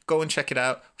stuff. Go and check it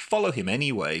out. Follow him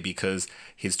anyway, because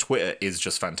his Twitter is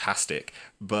just fantastic.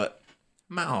 But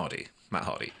Matt Hardy.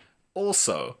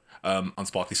 Also, on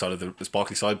bright side of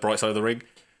the ring,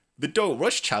 the Don't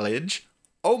Rush Challenge.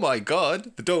 Oh my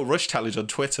god, the Don't Rush Challenge on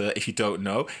Twitter, if you don't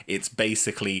know, it's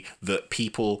basically that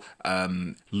people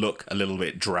look a little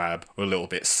bit drab or a little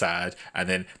bit sad, and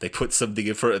then they put something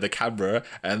in front of the camera,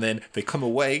 and then they come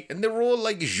away, and they're all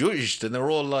like zhuzhed, and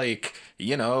they're all like,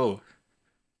 they're all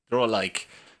like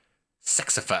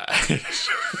sexified.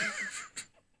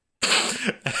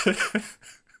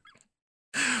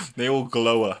 They all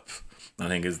glow up, I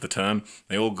think is the term.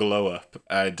 They all glow up.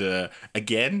 And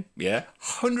again,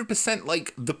 100%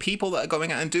 like the people that are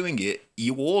going out and doing it,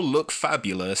 you all look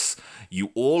fabulous.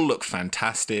 You all look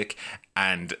fantastic.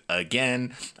 And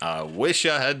again, I wish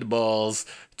I had the balls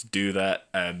to do that.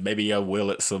 And maybe I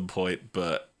will at some point.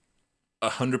 But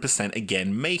 100%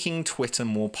 again, making Twitter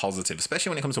more positive,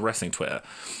 especially when it comes to wrestling Twitter.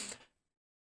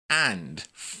 And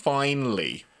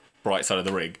finally, bright side of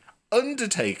the ring,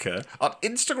 Undertaker on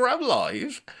Instagram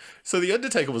Live. So the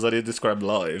Undertaker was on Instagram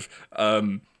Live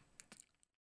in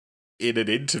an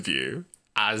interview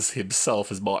as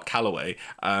himself, as Mark Calloway.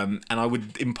 And I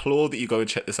would implore that you go and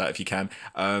check this out if you can.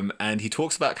 And he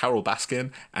talks about Carol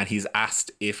Baskin, and he's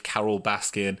asked if Carol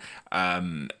Baskin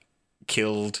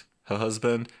killed her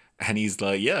husband. And he's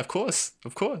like, yeah, of course.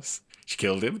 She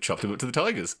killed him, chopped him up to the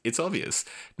tigers. It's obvious.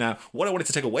 Now, what I wanted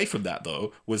to take away from that,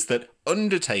 though, was that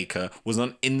Undertaker was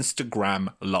on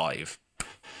Instagram Live.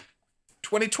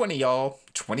 2020, y'all.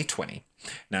 2020.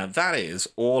 Now, that is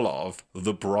all of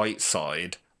the bright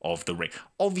side of the ring.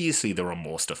 Obviously, there are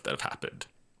more stuff that have happened.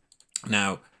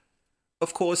 Now,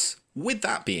 of course, with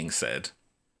that being said,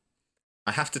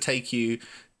 I have to take you,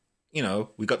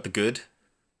 we got the good.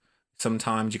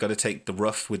 Sometimes you got to take the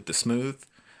rough with the smooth.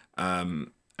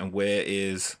 And where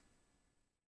the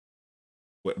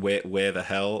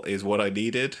hell is what I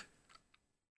needed?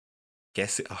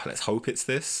 Guess it. Oh, let's hope it's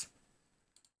this.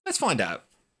 Let's find out.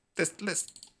 Let's.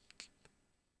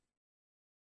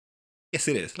 Yes,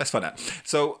 it is. Let's find out.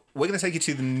 So we're going to take you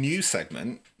to the new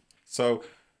segment. So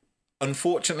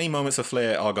unfortunately, Moments of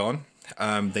Flair are gone.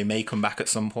 They may come back at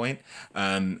some point,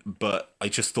 but I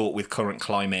just thought with current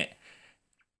climate,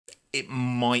 it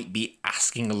might be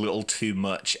asking a little too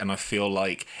much, and I feel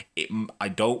like it. I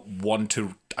don't want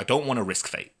to. I don't want to risk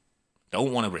fate.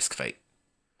 Don't want to risk fate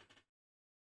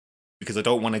because I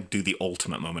don't want to do the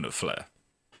ultimate Moment of Flair.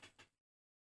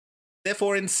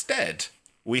 Therefore, instead,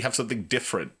 we have something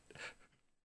different.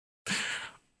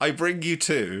 I bring you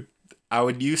to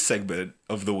our new segment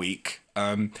of the week,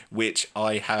 which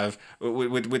I have,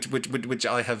 which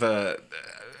I have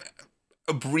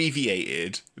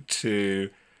abbreviated to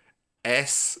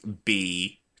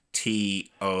SBTOW,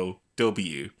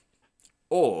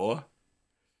 or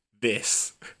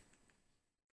this.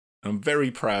 I'm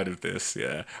very proud of this.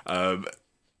 Yeah, I'm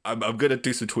gonna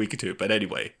do some tweaking to it, but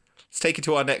anyway, let's take it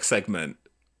to our next segment,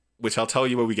 which I'll tell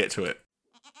you when we get to it.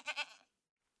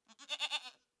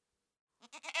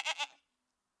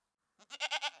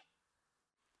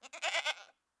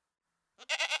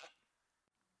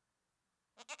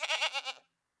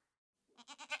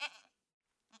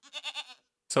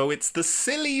 So it's the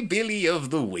Silly Billy of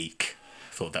the week.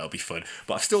 I thought that would be fun,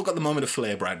 but I've still got the Moment of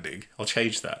Flair branding. I'll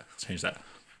change that.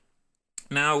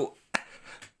 Now,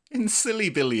 in Silly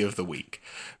Billy of the week,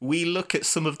 we look at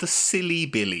some of the silly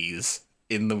billies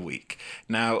in the week.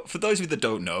 Now, for those of you that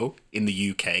don't know, in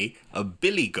the UK, a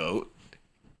billy goat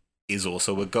is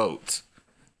also a goat.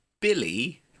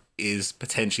 Billy is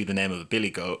potentially the name of a billy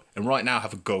goat, and right now I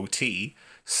have a goatee,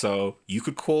 so you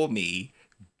could call me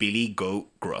Billy Goat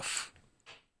Gruff.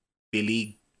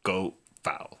 Billy Goat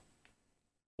Foul.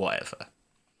 Whatever.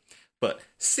 But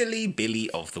Silly Billy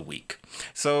of the week.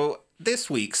 So this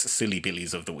week's Silly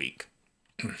Billies of the week.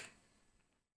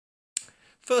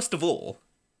 First of all,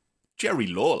 Jerry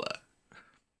Lawler.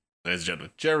 Ladies and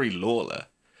gentlemen, Jerry Lawler.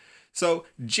 So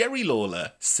Jerry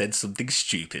Lawler said something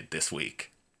stupid this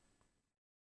week.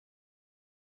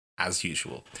 As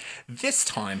usual. This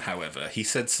time, however, he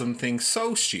said something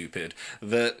so stupid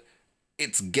that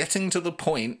it's getting to the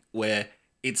point where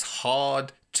it's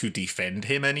hard to defend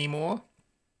him anymore.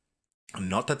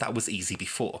 Not that that was easy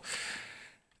before.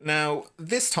 Now,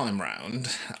 this time round,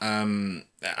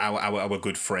 our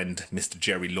good friend, Mr.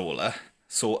 Jerry Lawler,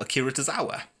 saw Akira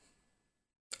Tozawa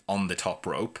on the top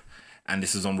rope, and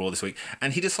this is on Raw this week,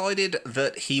 and he decided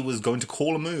that he was going to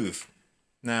call a move.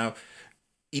 Now,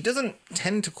 he doesn't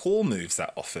tend to call moves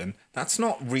that often. That's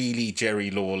not really Jerry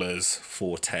Lawler's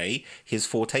forte. His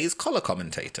forte is color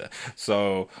commentator.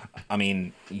 So, I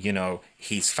mean,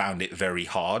 he's found it very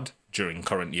hard during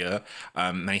current year.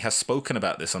 And he has spoken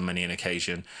about this on many an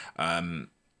occasion. And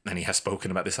he has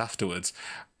spoken about this afterwards.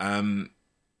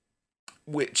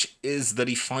 Which is that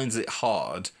he finds it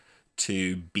hard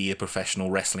to be a professional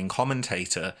wrestling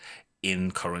commentator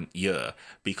in current year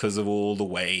because of all the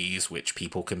ways which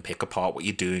people can pick apart what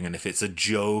you're doing, and if it's a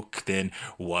joke, then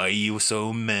why are you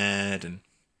so mad? And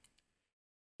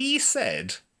he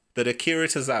said that Akira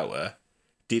Tozawa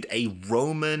did a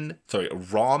ramen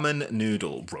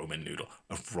noodle.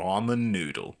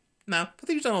 Now, for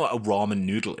those who don't know what a ramen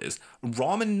noodle is, a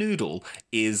ramen noodle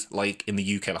is like in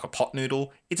the UK like a pot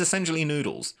noodle. It's essentially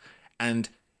noodles, and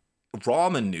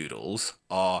ramen noodles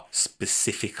are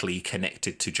specifically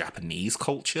connected to Japanese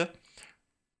culture.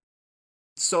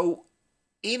 So,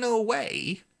 in a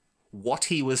way, what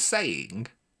he was saying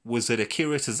was that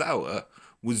Akira Tozawa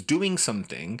was doing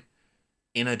something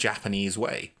in a Japanese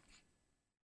way.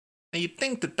 Now, you'd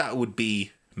think that that would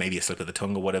be maybe a slip of the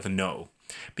tongue or whatever. No,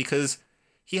 because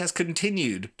he has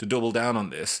continued to double down on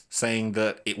this, saying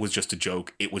that it was just a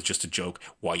joke,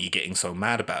 why are you getting so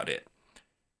mad about it?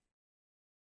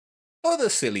 Other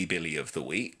Silly Billy of the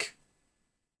week,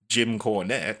 Jim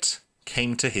Cornette,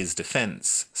 came to his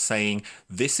defense, saying,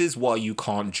 "This is why you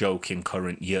can't joke in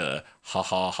current year, ha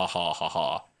ha ha ha ha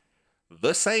ha."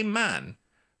 The same man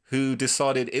who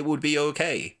decided it would be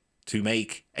okay to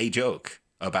make a joke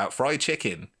about fried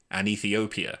chicken and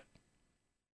Ethiopia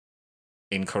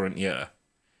in current year.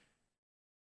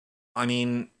 I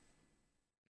mean,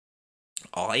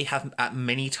 I have at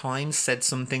many times said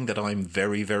something that I'm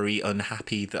very, very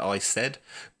unhappy that I said,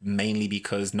 mainly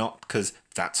because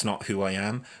that's not who I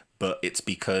am, but it's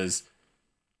because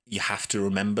you have to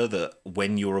remember that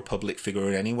when you're a public figure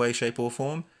in any way, shape or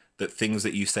form, that things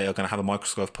that you say are going to have a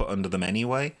microscope put under them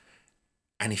anyway.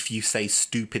 And if you say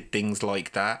stupid things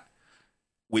like that,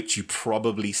 which you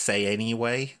probably say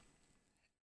anyway,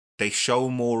 they show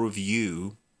more of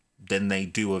you than they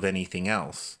do of anything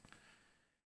else.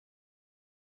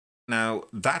 Now,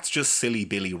 that's just Silly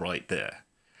Billy right there.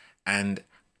 And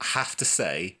I have to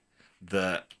say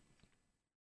that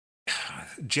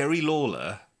Jerry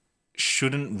Lawler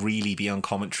shouldn't really be on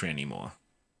commentary anymore.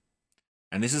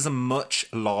 And this is a much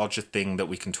larger thing that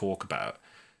we can talk about.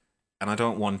 And I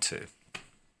don't want to.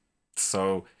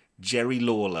 So Jerry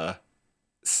Lawler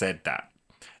said that.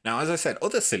 Now, as I said,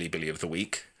 other Silly Billy of the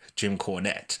week, Jim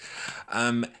Cornette,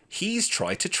 he's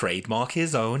tried to trademark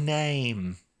his own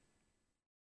name.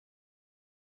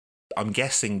 I'm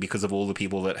guessing because of all the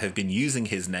people that have been using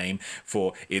his name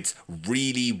for its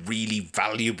really, really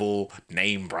valuable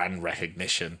name brand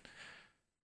recognition.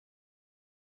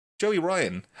 Joey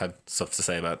Ryan had stuff to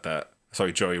say about that.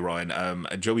 Sorry, Joey Ryan.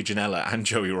 Joey Janela and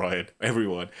Joey Ryan,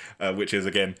 everyone, which is,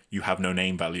 again, you have no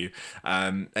name value.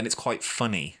 And it's quite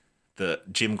funny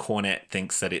that Jim Cornette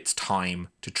thinks that it's time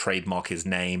to trademark his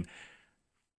name.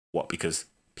 What, because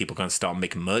people are going to start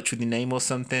making merch with your name or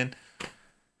something?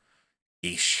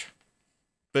 Eesh.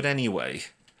 But anyway,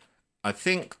 I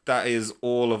think that is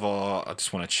all of our... I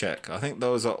just want to check. I think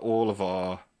those are all of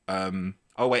our...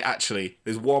 Oh, wait, actually,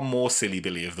 there's one more Silly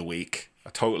Billy of the week. I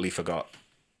totally forgot.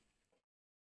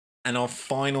 And our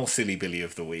final Silly Billy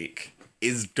of the week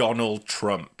is Donald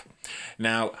Trump.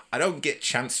 Now, I don't get a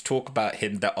chance to talk about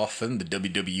him that often, the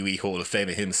WWE Hall of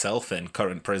Famer himself and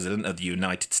current president of the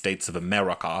United States of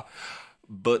America.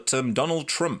 But Donald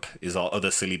Trump is our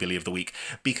other Silly Billy of the week,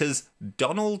 because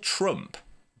Donald Trump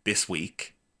this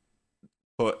week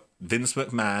put Vince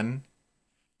McMahon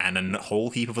and a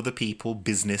whole heap of other people,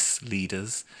 business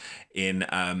leaders, in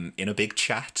a big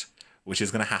chat, which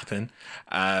is going to happen,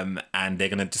 and they're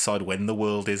going to decide when the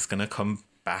world is going to come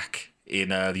back in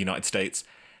the United States.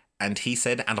 And he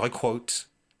said, and I quote,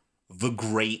 "The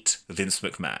great Vince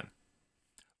McMahon."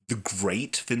 The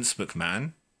great Vince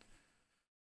McMahon?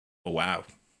 Oh, wow.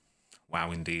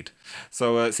 Wow, indeed.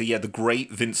 So yeah, the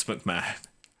great Vince McMahon.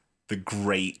 The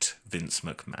great Vince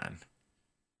McMahon.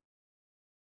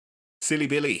 Silly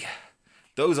Billy.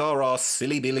 Those are our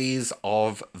Silly Billies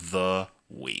of the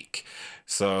week.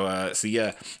 So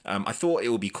yeah, I thought it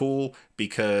would be cool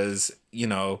because, you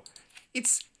know,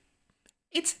 it's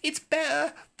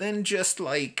better than just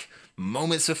like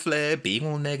moments of flair, being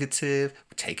all negative,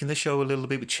 we're taking the show a little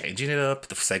bit, we're changing it up.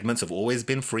 The segments have always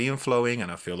been free and flowing,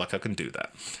 and I feel like I can do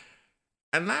that.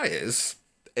 And that is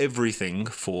everything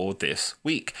for this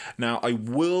week. Now, I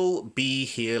will be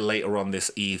here later on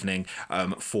this evening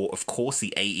for, of course,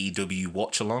 the AEW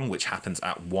Watch Along, which happens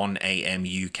at 1 a.m.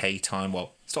 UK time.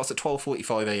 Well, it starts at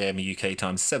 12:45 a.m. UK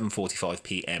time, 7:45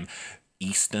 p.m.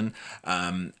 Eastern.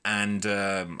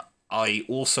 I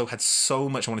also had so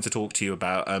much I wanted to talk to you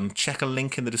about. Check a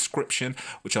link in the description,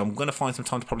 which I'm going to find some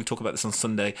time to probably talk about this on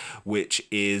Sunday, which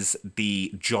is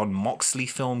the Jon Moxley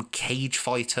film Cage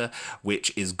Fighter,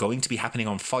 which is going to be happening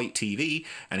on Fight TV.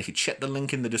 And if you check the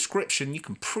link in the description, you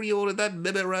can pre-order that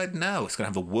baby right now. It's going to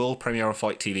have the world premiere on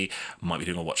Fight TV. Might be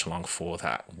doing a watch along for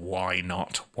that. Why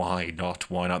not? Why not?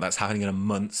 Why not? That's happening in a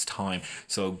month's time.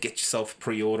 So get yourself a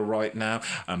pre-order right now.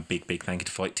 Big thank you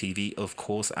to Fight TV, of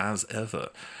course, as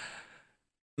ever.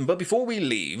 But before we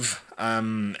leave,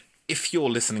 if you're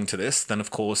listening to this, then of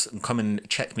course come and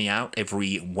check me out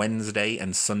every Wednesday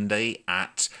and Sunday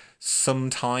at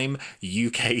sometime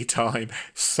UK time,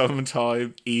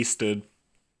 sometime Eastern.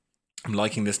 I'm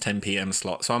liking this 10 p.m.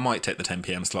 slot, so I might take the 10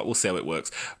 p.m. slot. We'll see how it works.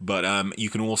 But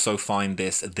you can also find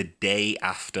this the day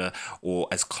after or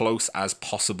as close as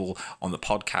possible on the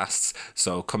podcasts.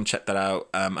 So come check that out.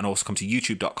 And also come to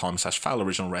youtube.com/Foul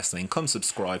Original Wrestling. Come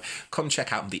subscribe. Come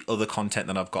check out the other content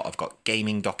that I've got. I've got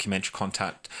gaming documentary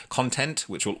content,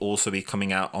 which will also be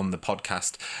coming out on the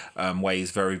podcast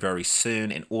ways very, very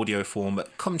soon in audio form.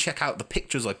 But come check out the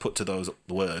pictures I put to those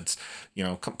words. You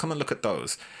know, come and look at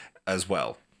those as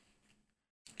well.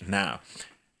 Now,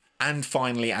 and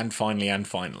finally,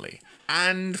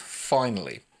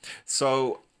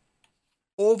 so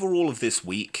overall of this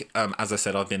week, as I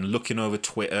said, I've been looking over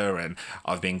Twitter and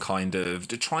I've been kind of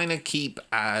trying to keep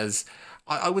as,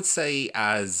 I would say,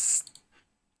 as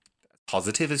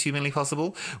positive as humanly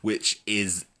possible, which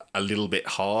is a little bit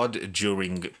hard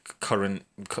during current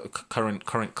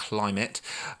climate.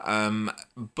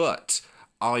 But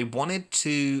I wanted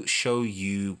to show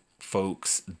you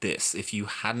folks this if you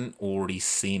hadn't already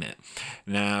seen it.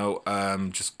 Now,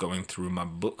 just going through my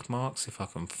bookmarks if I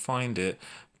can find it,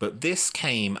 but this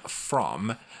came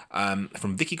from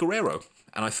Vicky Guerrero,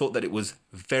 and I thought that it was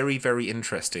very, very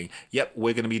interesting. Yep,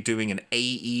 we're going to be doing an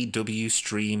AEW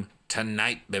stream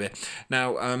tonight, baby.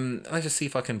 Now, let's just see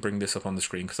if I can bring this up on the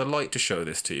screen, because I like to show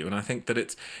this to you, and I think that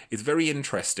it's very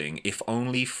interesting, if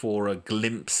only for a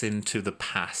glimpse into the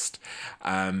past.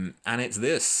 And it's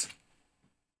this.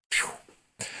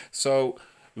 So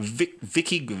I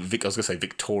was gonna say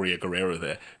Victoria Guerrero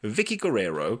there. Vicky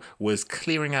Guerrero was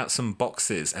clearing out some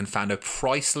boxes and found a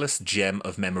priceless gem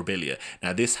of memorabilia.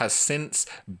 Now this has since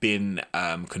been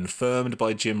confirmed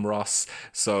by Jim Ross.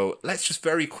 So let's just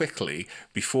very quickly,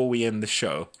 before we end the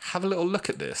show, have a little look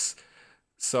at this.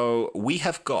 So we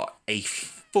have got a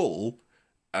full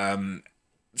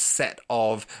set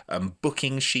of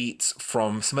booking sheets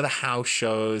from some of the house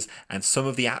shows and some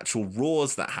of the actual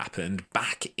Raws that happened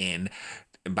back in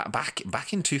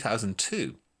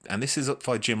 2002. And this is up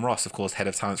by Jim Ross, of course, head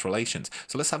of talent relations.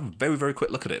 So let's have a very, very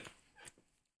quick look at it.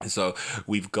 So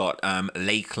we've got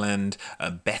Lakeland,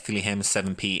 Bethlehem,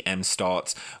 7 p.m.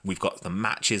 starts. We've got the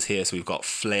matches here. So we've got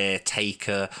Flair,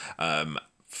 Taker,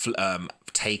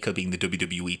 Taker being the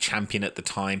WWE champion at the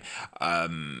time,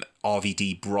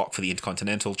 RVD Brock for the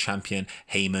Intercontinental champion,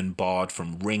 Heyman Bard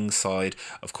from ringside.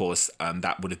 Of course,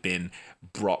 that would have been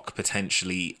Brock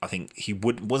potentially. I think he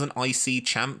wasn't IC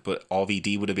champ, but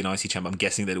RVD would have been IC champ. I'm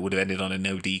guessing that it would have ended on a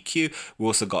no DQ. We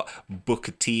also got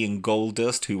Booker T and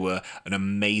Goldust, who were an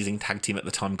amazing tag team at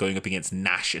the time, going up against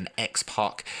Nash and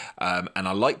X-Pac. And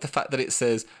I like the fact that it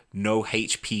says no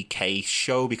HBK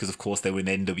show, because of course they were in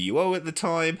NWO at the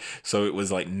time, so it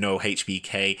was like no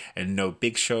HBK and no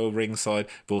Big Show ringside.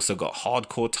 We've also got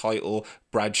Hardcore title,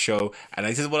 Bradshaw, and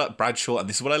this is what I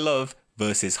love,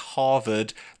 versus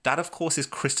Harvard. That, of course, is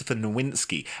Christopher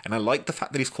Nowinski. And I like the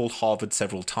fact that he's called Harvard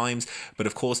several times. But,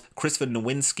 of course, Christopher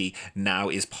Nowinski now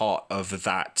is part of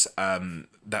that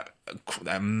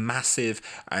massive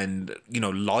and,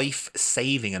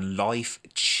 life-saving and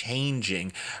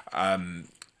life-changing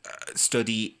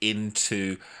study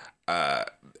into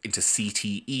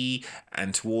CTE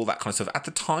and to all that kind of stuff. At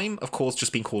the time, of course,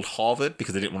 just being called Harvard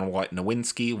because they didn't want to write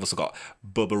Nowinski. We've also got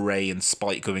Bubba Ray and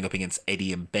Spike going up against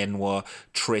Eddie and Benoit.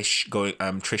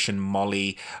 Trish and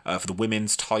Molly for the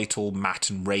women's title. Matt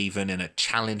and Raven in a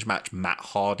challenge match. Matt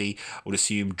Hardy, I would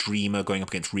assume. Dreamer going up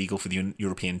against Regal for the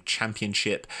European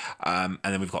Championship. And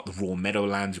then we've got the Raw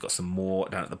Meadowlands. We've got some more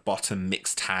down at the bottom,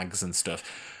 mixed tags and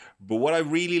stuff. But what I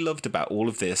really loved about all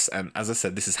of this, and as I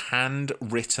said, this is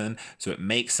handwritten, so it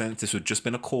makes sense. This would have just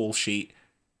been a call sheet,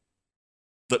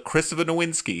 that Christopher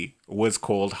Nowinski was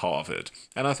called Harvard.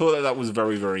 And I thought that was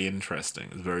very, very interesting.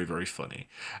 It was very, very funny.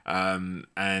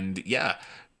 And yeah,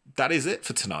 that is it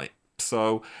for tonight.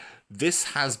 So this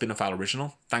has been a Foul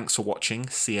Original. Thanks for watching.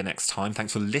 See you next time.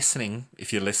 Thanks for listening.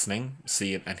 If you're listening,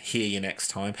 see you and hear you next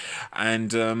time.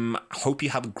 And hope you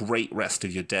have a great rest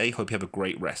of your day. Hope you have a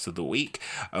great rest of the week.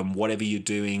 Whatever you're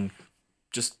doing,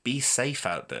 just be safe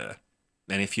out there.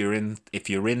 And if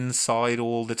you're inside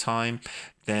all the time,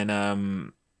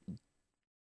 then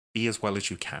be as well as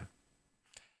you can.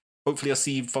 Hopefully I'll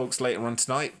see you folks later on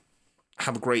tonight.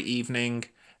 Have a great evening.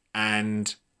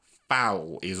 And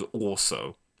foul is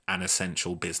also an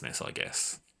essential business, I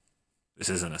guess. This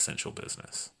is an essential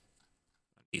business.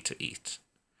 I need to eat.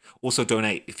 Also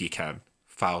donate if you can.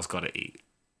 Foul's gotta eat.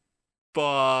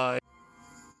 Bye.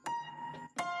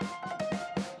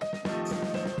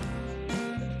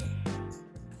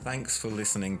 Thanks for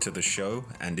listening to the show,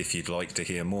 and if you'd like to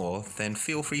hear more, then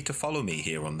feel free to follow me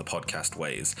here on the Podcast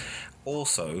Ways.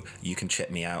 Also, you can check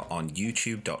me out on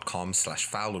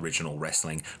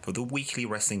youtube.com/fouloriginalwrestling for the weekly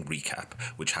wrestling recap,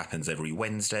 which happens every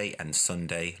Wednesday and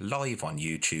Sunday live on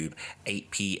YouTube,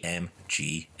 8 p.m.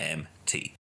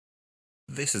 GMT.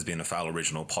 This has been a Foul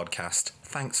Original podcast.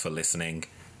 Thanks for listening.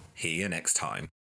 See you next time.